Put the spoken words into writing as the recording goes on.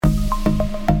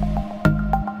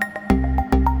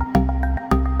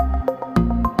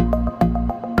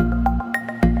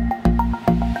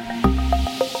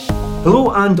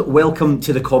and welcome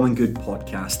to the Common Good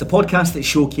podcast, the podcast that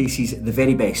showcases the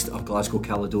very best of Glasgow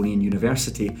Caledonian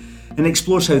University and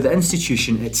explores how the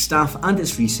institution, its staff and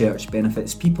its research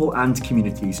benefits people and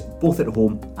communities both at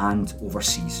home and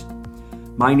overseas.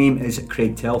 My name is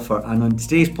Craig Telfer, and on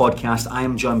today's podcast I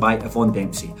am joined by Yvonne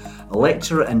Dempsey, a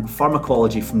lecturer in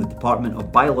pharmacology from the Department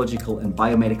of Biological and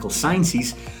Biomedical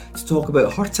Sciences, to talk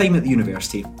about her time at the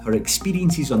university, her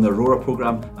experiences on the Aurora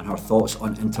programme and her thoughts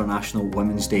on International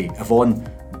Women's Day. Yvonne,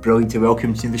 brilliant to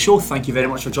welcome you to the show. Thank you very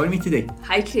much for joining me today.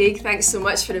 Hi Craig, thanks so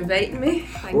much for inviting me.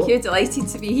 Thank you, delighted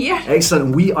to be here.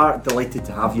 Excellent, we are delighted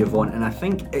to have you, Yvonne, and I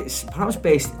think it's perhaps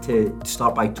best to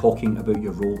start by talking about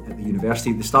your role at the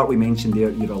university. At the start we mentioned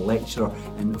there you're a lecturer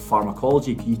in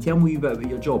pharmacology. Can you tell me a bit about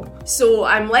your job? So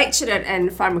I'm lecturer in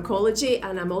pharmacology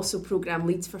and I'm also programme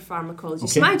lead for pharmacology.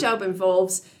 Okay. So my job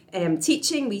involves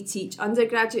teaching. We teach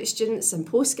undergraduate students and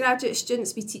postgraduate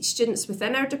students. We teach students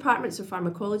within our department, so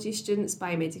pharmacology students,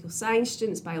 biomedical science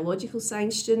students, biological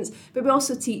science students, but we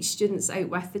also teach students out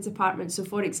with the department. So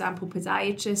for example,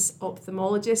 podiatrists,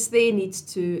 ophthalmologists, they need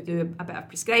to do a bit of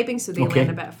prescribing, so they learn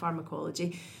a bit of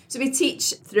pharmacology. So we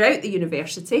teach throughout the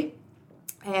university.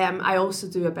 I also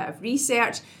do a bit of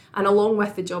research, and along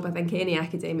with the job, I think any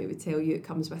academic would tell you it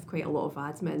comes with quite a lot of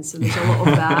admin, so there's a lot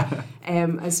of that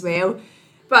as well.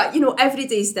 But, you know, every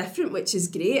day is different, which is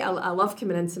great. I love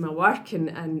coming into my work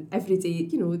and every day,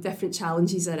 you know, different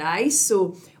challenges arise.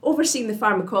 So overseeing the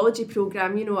pharmacology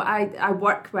programme, you know, I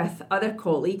work with other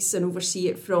colleagues and oversee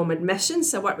it from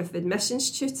admissions. I work with admissions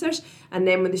tutors. And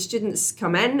then when the students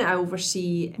come in, I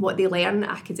oversee what they learn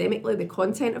academically, the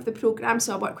content of the programme.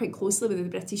 So I work quite closely with the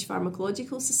British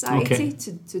Pharmacological Society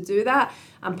to do that.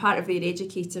 I'm part of their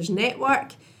educators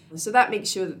network. So that makes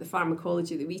sure that the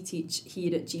pharmacology that we teach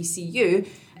here at GCU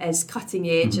is cutting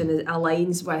edge and it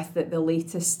aligns with the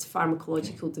latest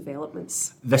pharmacological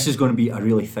developments. This is going to be a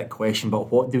really thick question, but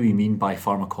what do we mean by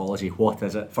pharmacology? What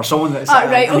is it? For someone that's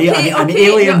an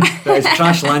alien that has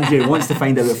crash landed here, wants to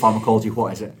find out about pharmacology,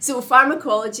 what is it? So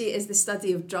pharmacology is the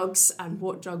study of drugs and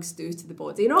what drugs do to the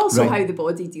body, and also how the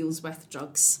body deals with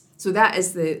drugs. So that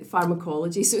is the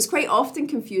pharmacology. So it's quite often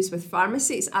confused with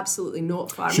pharmacy. It's absolutely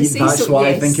not pharmacy. See, that's what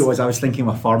I think it was. I was thinking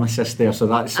of a pharmacist there, so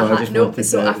that's so I just wanted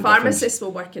So a pharmacist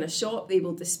will work in a shop, they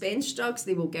will dispense drugs,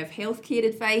 they will give healthcare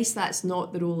advice. That's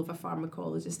not the role of a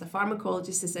pharmacologist. A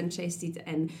pharmacologist is interested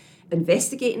in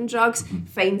investigating drugs,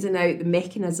 finding out the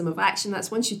mechanism of action. That's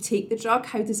once you take the drug,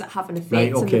 how does it have an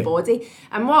effect on the body?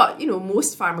 And what, you know,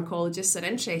 most pharmacologists are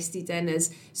interested in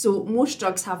is, so most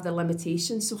drugs have their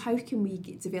limitations, so how can we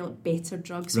develop better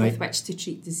drugs with which to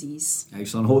treat disease?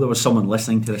 Excellent. I hope there was someone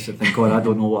listening to this that think, God, I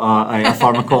don't know a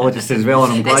pharmacologist as well,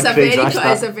 and I'm glad Craig's asked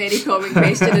that. It's a very common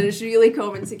question, and it's really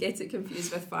common to get it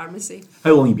confused with pharmacy.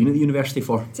 How long have you been at the university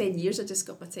for? 10 years. I just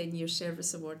got my 10-year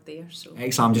service award there. So.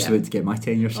 Excellent. I'm just about to get my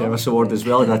 10-year service award as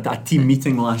well. I had a team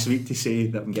meeting last week to say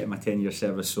that I'm getting my 10-year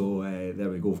service, so there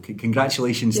we go.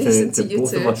 Congratulations to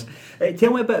both of us.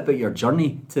 Tell me a bit about your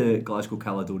journey to Glasgow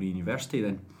Caledonian University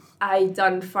then. I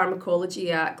done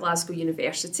pharmacology at Glasgow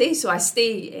University, so I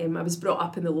was brought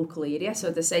up in the local area, so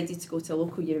I decided to go to a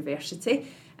local university,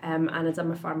 and I done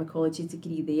my pharmacology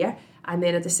degree there, and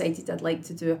then I decided I'd like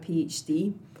to do a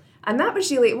PhD. And that was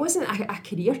really, it wasn't a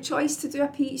career choice to do a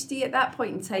PhD at that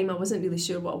point in time. I wasn't really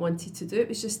sure what I wanted to do. It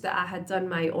was just that I had done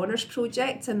my honours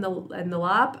project in the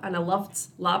lab, and I loved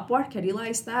lab work. I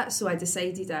realised that, so I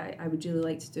decided I would really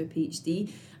like to do a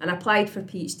PhD, and I applied for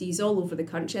PhDs all over the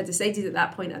country. I decided at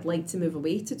that point I'd like to move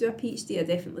away to do a PhD. I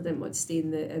definitely didn't want to stay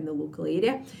in the local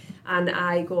area, and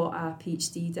I got a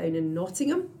PhD down in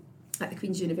Nottingham at the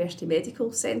Queen's University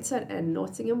Medical Centre in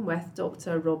Nottingham with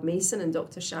Dr Rob Mason and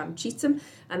Dr Sharon Cheetham,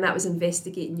 and that was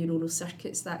investigating neuronal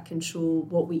circuits that control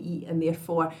what we eat and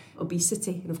therefore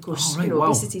obesity. And of course,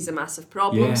 obesity is a massive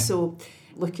problem, so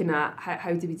looking at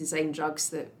how do we design drugs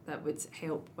that would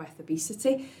help with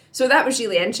obesity. So that was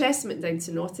really interesting. Went down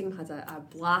to Nottingham, had a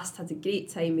blast, had a great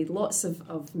time, made lots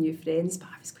of new friends, but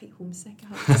I was quite homesick,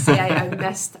 I have to say.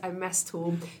 I missed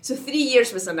home. So 3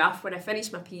 years was enough. When I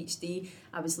finished my PhD,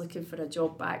 I was looking for a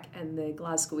job back in the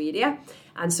Glasgow area,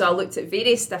 and so I looked at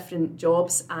various different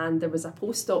jobs, and there was a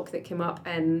postdoc that came up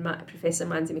in Professor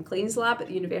Mandy McLean's lab at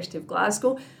the University of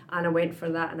Glasgow, and I went for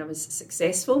that and I was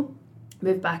successful.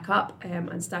 Moved back up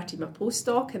and started my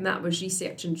postdoc, and that was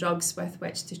researching drugs with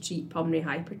which to treat pulmonary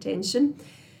hypertension.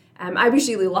 I was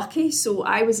really lucky, so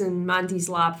I was in Mandy's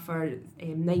lab for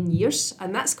 9 years,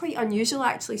 and that's quite unusual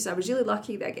actually, so I was really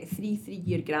lucky that I got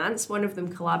three-year grants, one of them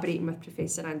collaborating with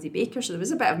Professor Andy Baker, so there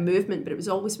was a bit of movement, but it was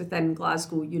always within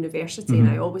Glasgow University, and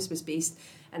I always was based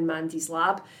in Mandy's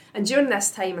lab. And during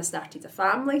this time I started a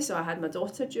family, so I had my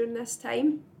daughter during this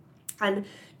time. And,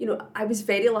 you know, I was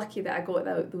very lucky that I got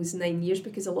those 9 years,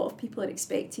 because a lot of people are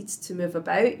expected to move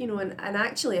about, you know, and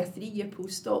actually a 3-year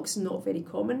postdoc's not very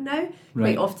common now.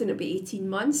 Right. Quite often it'll be 18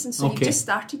 months. And so you've just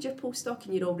started your postdoc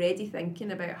and you're already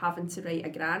thinking about having to write a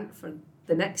grant for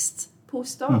the next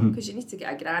postdoc, because you need to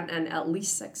get a grant in at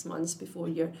least 6 months before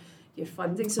your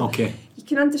funding. So you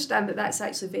can understand that that's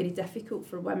actually very difficult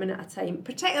for women at a time,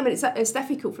 particularly, I mean, it's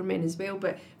difficult for men as well,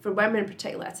 but for women,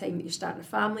 particularly at a time that you're starting a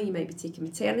family, you might be taking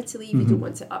maternity leave, you don't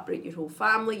want to uproot your whole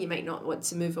family, you might not want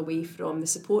to move away from the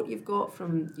support you've got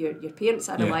from your parents.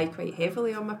 I rely quite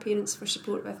heavily on my parents for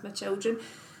support with my children.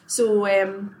 So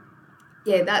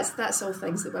that's all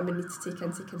things that women need to take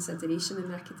into consideration in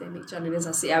their academic journey. And as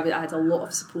I say, I had a lot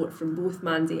of support from both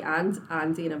Mandy and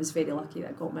Andy, and I was very lucky that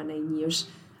I got my 9 years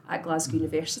at Glasgow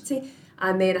University.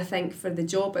 And then I think for the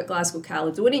job at Glasgow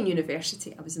Caledonian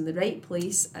University, I was in the right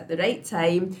place at the right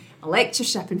time. A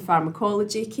lectureship in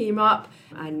pharmacology came up,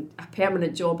 and a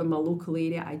permanent job in my local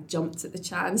area. I jumped at the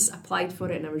chance, applied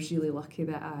for it, and I was really lucky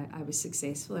that I was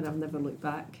successful, and I've never looked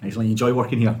back. Excellent. You enjoy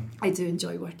working here? I do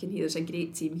enjoy working here. There's a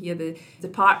great team here. The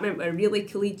department, we're a really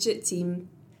collegiate team,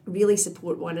 really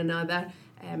support one another.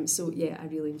 So I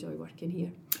really enjoy working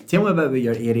here. Tell me a bit about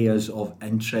your areas of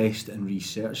interest and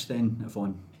research then,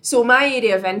 Yvonne. So my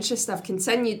area of interest, I've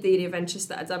continued the area of interest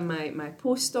that I've done my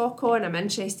postdoc on. I'm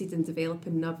interested in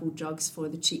developing novel drugs for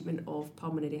the treatment of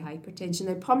pulmonary hypertension.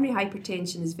 Now, pulmonary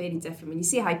hypertension is very different. When you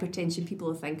say hypertension, people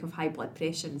will think of high blood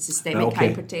pressure and systemic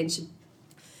hypertension.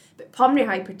 But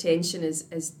pulmonary hypertension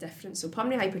is different. So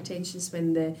pulmonary hypertension is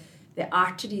when the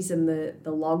arteries in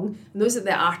the lung, and those are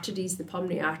the arteries, the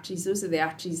pulmonary arteries, those are the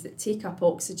arteries that take up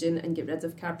oxygen and get rid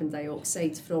of carbon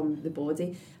dioxide from the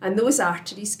body. And those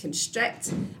arteries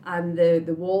constrict, and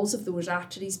the walls of those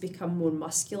arteries become more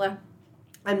muscular.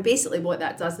 And basically what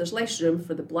that does, there's less room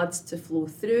for the blood to flow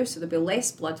through, so there'll be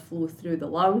less blood flow through the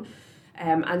lung.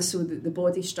 And so the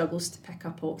body struggles to pick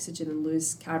up oxygen and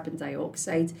lose carbon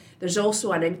dioxide. There's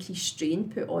also an increased strain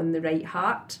put on the right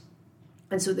heart.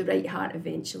 And so the right heart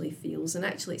eventually fails, and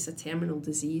actually it's a terminal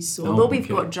disease. So although we've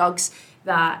got drugs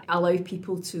that allow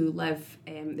people to live,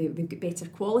 they've got better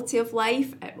quality of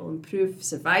life, it will improve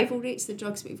survival rates, the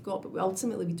drugs we've got, but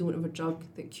ultimately we don't have a drug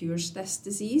that cures this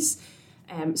disease.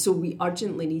 So we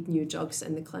urgently need new drugs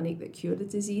in the clinic that cure the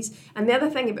disease. And the other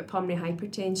thing about pulmonary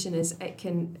hypertension is it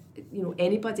can,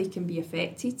 anybody can be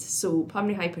affected. So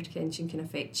pulmonary hypertension can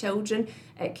affect children,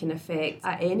 it can affect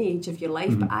at any age of your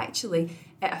life, but actually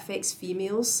it affects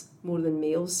females more than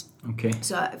males. Okay.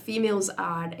 So females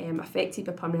are affected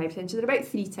by pulmonary hypertension. They're about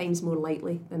 3 times more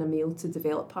likely than a male to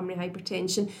develop pulmonary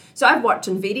hypertension. So I've worked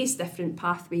on various different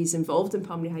pathways involved in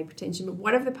pulmonary hypertension, but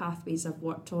one of the pathways I've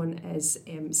worked on is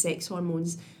sex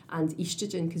hormones and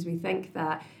estrogen, because we think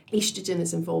that estrogen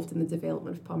is involved in the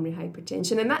development of pulmonary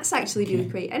hypertension. And that's actually really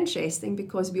quite interesting,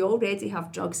 because we already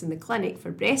have drugs in the clinic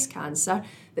for breast cancer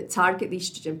that target the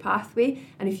estrogen pathway.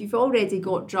 And if you've already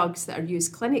got drugs that are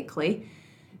used clinically,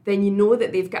 then you know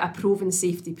that they've got a proven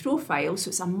safety profile, so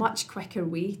it's a much quicker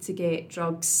way to get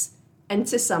drugs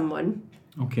into someone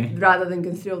rather than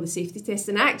going through all the safety tests.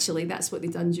 And actually that's what they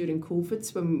done during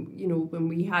COVID, when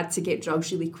we had to get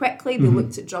drugs really quickly. They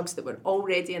looked at drugs that were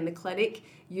already in the clinic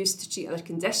used to treat other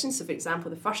conditions. So for example,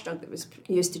 the first drug that was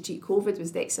used to treat COVID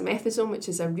was dexamethasone, which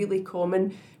is a really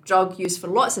common drug used for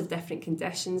lots of different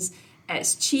conditions.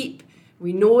 It's cheap.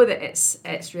 We know that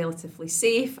it's relatively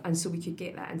safe, and so we could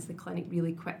get that into the clinic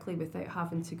really quickly without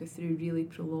having to go through really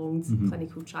prolonged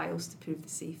clinical trials to prove the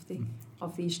safety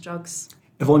of these drugs.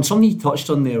 Yvonne, something you touched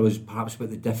on there was perhaps about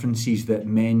the differences that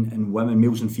men and women,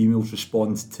 males and females,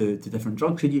 respond to different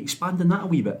drugs. Could you expand on that a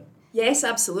wee bit? Yes,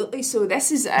 absolutely. So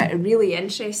this is a really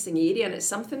interesting area, and it's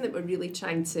something that we're really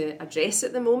trying to address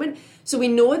at the moment. So we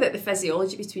know that the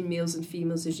physiology between males and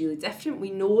females is really different.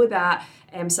 We know that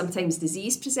sometimes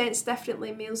disease presents differently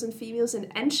in males and females, and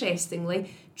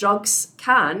interestingly, drugs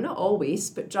can, not always,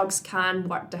 but drugs can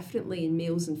work differently in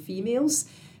males and females.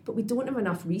 But we don't have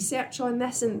enough research on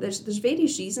this, and there's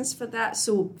various reasons for that.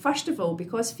 So first of all,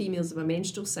 because females have a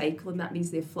menstrual cycle, and that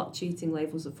means they have fluctuating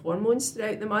levels of hormones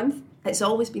throughout the month, it's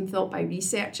always been thought by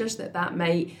researchers that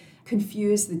might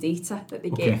confuse the data that they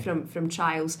get from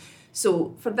trials.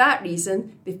 So for that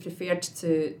reason, they've preferred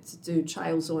to do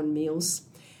trials on males.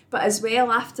 But as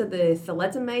well, after the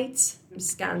thalidomide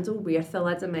scandal, where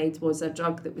thalidomide was a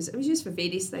drug that was used for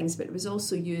various things, but it was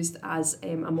also used as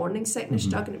a morning sickness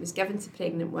drug, and it was given to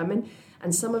pregnant women.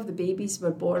 And some of the babies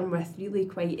were born with really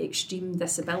quite extreme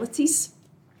disabilities.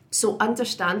 So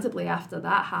understandably, after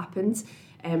that happened,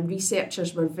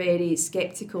 researchers were very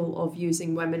sceptical of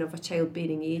using women of a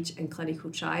childbearing age in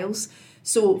clinical trials.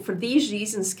 So for these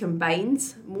reasons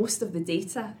combined, most of the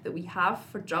data that we have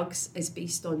for drugs is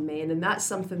based on men, and that's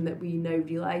something that we now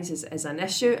realise is an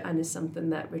issue and is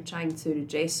something that we're trying to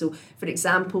redress. So for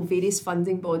example, various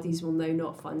funding bodies will now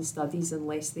not fund studies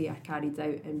unless they are carried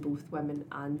out in both women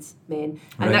and men.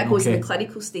 And that goes in the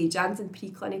clinical stage and in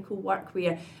preclinical work,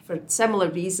 where for similar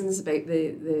reasons about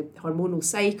the hormonal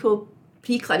cycle,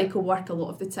 preclinical work a lot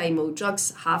of the time, well,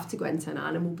 drugs have to go into an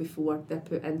animal before they're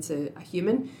put into a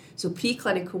human. So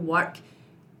preclinical work,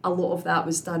 a lot of that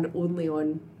was done only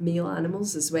on male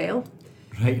animals as well.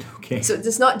 Right, okay. So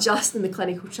it's not just in the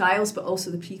clinical trials, but also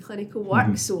the preclinical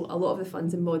work. So a lot of the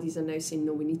funding bodies are now saying,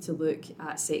 no, we need to look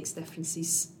at sex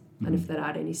differences and if there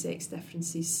are any sex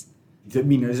differences. I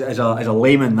mean, as a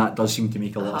layman, that does seem to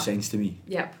make a lot of sense to me.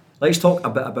 Yep. Let's talk a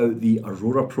bit about the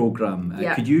Aurora programme.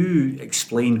 Could you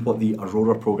explain what the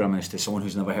Aurora programme is to someone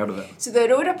who's never heard of it? So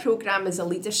the Aurora programme is a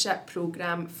leadership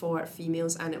programme for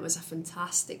females, and it was a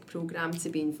fantastic programme to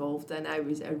be involved in. I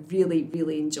really,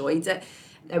 really enjoyed it.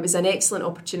 It was an excellent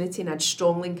opportunity, and I'd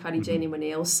strongly encourage anyone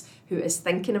else who is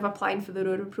thinking of applying for the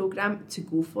Aurora programme to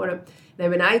go for it. Now,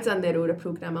 when I done the Aurora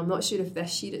programme, I'm not sure if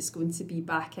this year it's going to be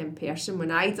back in person. When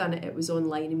I done it, it was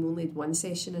online and we only had one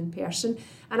session in person.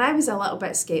 And I was a little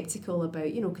bit sceptical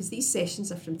about, because these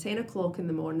sessions are from 10 o'clock in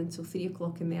the morning till 3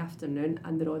 o'clock in the afternoon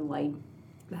and they're online.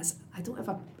 I don't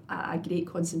have a great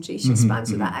concentration span,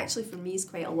 so that actually for me is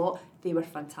quite a lot. They were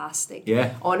fantastic.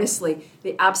 Yeah. Honestly,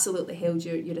 they absolutely held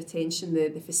your attention. The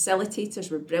facilitators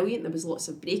were brilliant. There was lots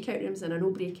of breakout rooms, and I know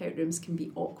breakout rooms can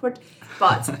be awkward,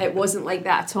 but it wasn't like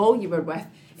that at all. You were with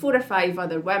 4 or 5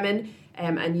 other women,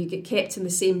 and you get kept in the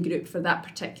same group for that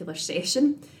particular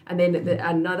session. And then at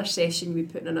another session, we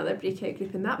put in another breakout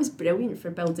group, and that was brilliant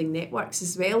for building networks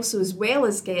as well. So as well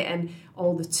as getting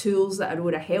all the tools that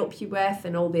Aurora help you with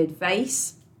and all the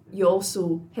advice, you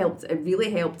also it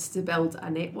really helped to build a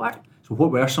network. So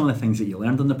what were some of the things that you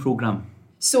learned on the programme?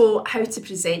 So how to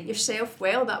present yourself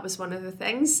well, that was one of the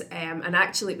things. And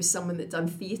actually it was someone that done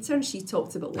theatre, and she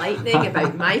talked about lighting,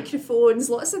 about microphones,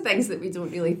 lots of things that we don't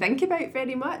really think about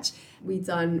very much. We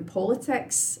done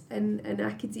politics in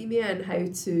academia and how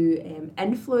to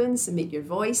influence and make your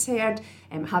voice heard,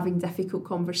 having difficult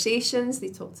conversations. They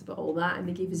talked about all that, and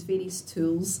they gave us various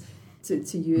tools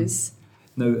to use.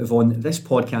 Now, Yvonne, this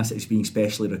podcast is being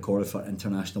specially recorded for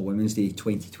International Women's Day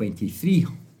 2023.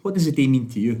 What does the day mean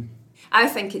to you? I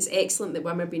think it's excellent that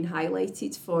women are being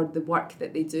highlighted for the work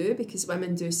that they do, because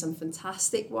women do some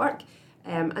fantastic work,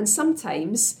 and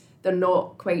sometimes they're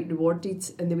not quite rewarded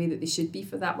in the way that they should be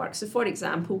for that work. So for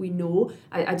example, we know,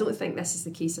 I don't think this is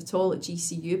the case at all at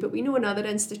GCU, but we know in other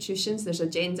institutions there's a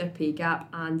gender pay gap,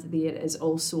 and there is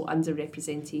also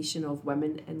underrepresentation of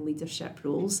women in leadership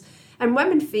roles. And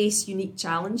women face unique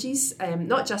challenges,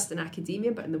 not just in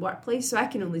academia but in the workplace. So I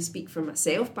can only speak for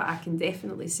myself, but I can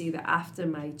definitely say that after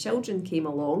my children came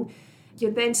along, you're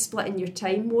then splitting your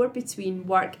time more between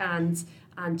work and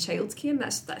childcare, and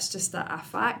that's just a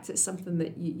fact. It's something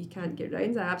that you can't get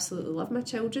around. I absolutely love my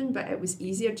children, but it was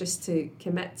easier just to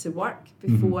commit to work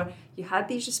before you had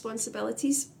these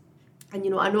responsibilities. And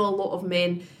I know a lot of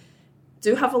men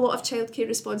do have a lot of childcare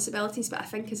responsibilities, but I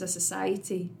think as a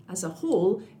society as a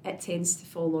whole, it tends to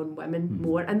fall on women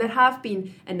more. And there have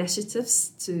been initiatives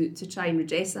to try and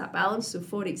redress that balance. So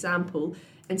for example,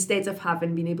 instead of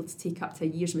having been able to take up to a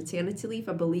year's maternity leave,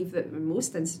 I believe that in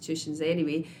most institutions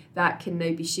anyway, that can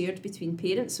now be shared between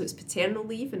parents. So it's paternal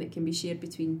leave, and it can be shared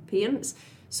between parents.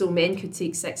 So men could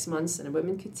take 6 months and a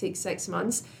woman could take 6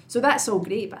 months. So that's all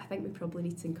great, but I think we probably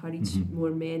need to encourage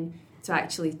more men to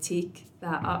actually take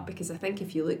that up, because I think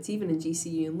if you looked even in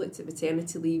GCU and looked at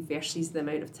maternity leave versus the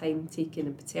amount of time taken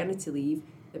in paternity leave,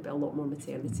 there'd be a lot more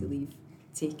maternity leave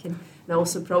taken. And I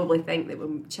also probably think that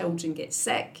when children get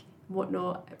sick,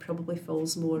 whatnot, it probably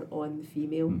falls more on the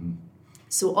female.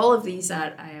 So all of these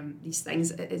are these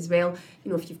things as well.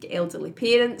 If you've got elderly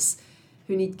parents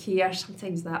who need care,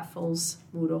 sometimes that falls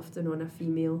more often on a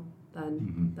female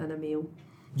than a male.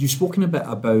 You've spoken a bit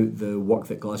about the work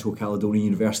that Glasgow Caledonian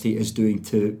University is doing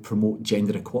to promote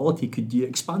gender equality. Could you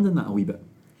expand on that a wee bit?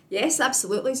 Yes,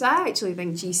 absolutely. So I actually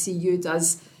think GCU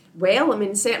does well. I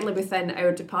mean, certainly within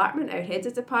our department, our head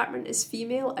of department is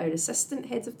female, our assistant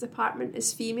head of department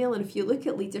is female, and if you look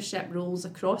at leadership roles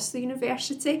across the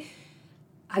university,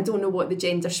 I don't know what the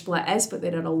gender split is, but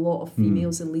there are a lot of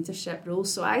females in leadership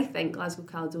roles. So I think Glasgow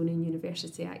Caledonian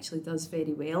University actually does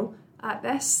very well at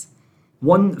this.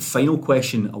 One final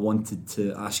question I wanted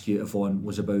to ask you, Yvonne,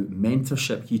 was about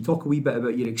mentorship. Can you talk a wee bit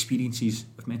about your experiences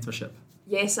with mentorship?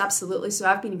 Yes, absolutely. So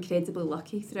I've been incredibly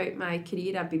lucky throughout my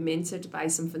career. I've been mentored by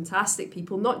some fantastic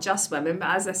people, not just women, but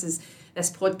as this is this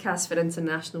podcast for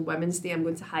International Women's Day, I'm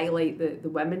going to highlight the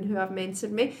women who have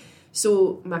mentored me.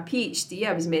 So my PhD,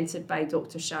 I was mentored by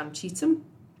Dr. Sharon Cheetham.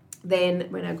 Then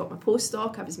when I got my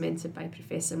postdoc, I was mentored by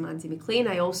Professor Mandy McLean.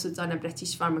 I also done a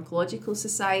British Pharmacological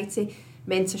Society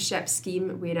mentorship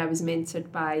scheme where I was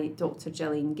mentored by Dr.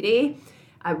 Gillian Gray.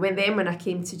 When I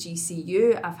came to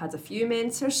GCU, I've had a few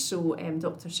mentors. So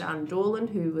Dr. Sharon Dolan,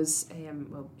 who was,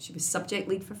 she was subject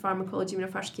lead for pharmacology when I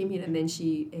first came here, and then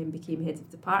she became head of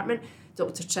department.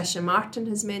 Dr. Tricia Martin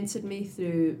has mentored me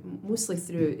mostly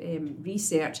through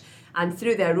research. And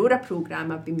through the Aurora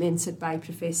programme, I've been mentored by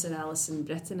Professor Alison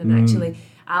Britton. And actually,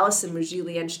 Alison was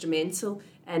really instrumental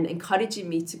in encouraging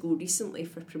me to go recently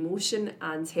for promotion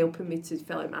and helping me to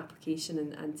fill out my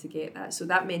application and to get that. So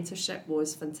that mentorship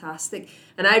was fantastic.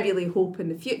 And I really hope in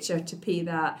the future to pay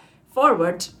that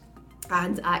forward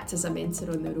and act as a mentor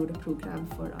on the Aurora programme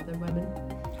for other women.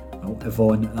 Well,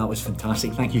 Yvonne, that was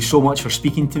fantastic. Thank you so much for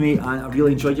speaking to me. I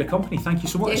really enjoyed your company. Thank you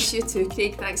so much. Yes, you too,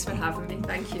 Craig. Thanks for having me.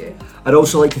 Thank you. I'd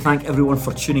also like to thank everyone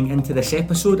for tuning into this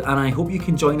episode, and I hope you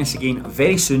can join us again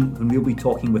very soon when we'll be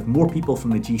talking with more people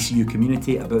from the GCU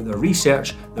community about their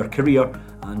research, their career,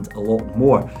 and a lot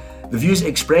more. The views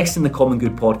expressed in the Common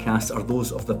Good podcast are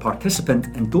those of the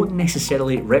participant and don't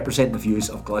necessarily represent the views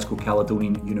of Glasgow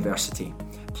Caledonian University.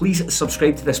 Please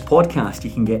subscribe to this podcast.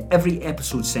 You can get every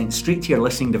episode sent straight to your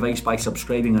listening device by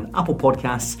subscribing on Apple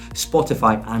Podcasts,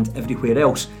 Spotify, and everywhere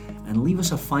else. And leave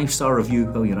us a 5-star review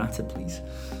while you're at it, please.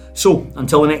 So,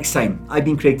 until the next time, I've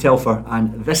been Craig Telfer,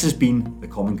 and this has been the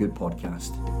Common Good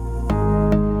podcast.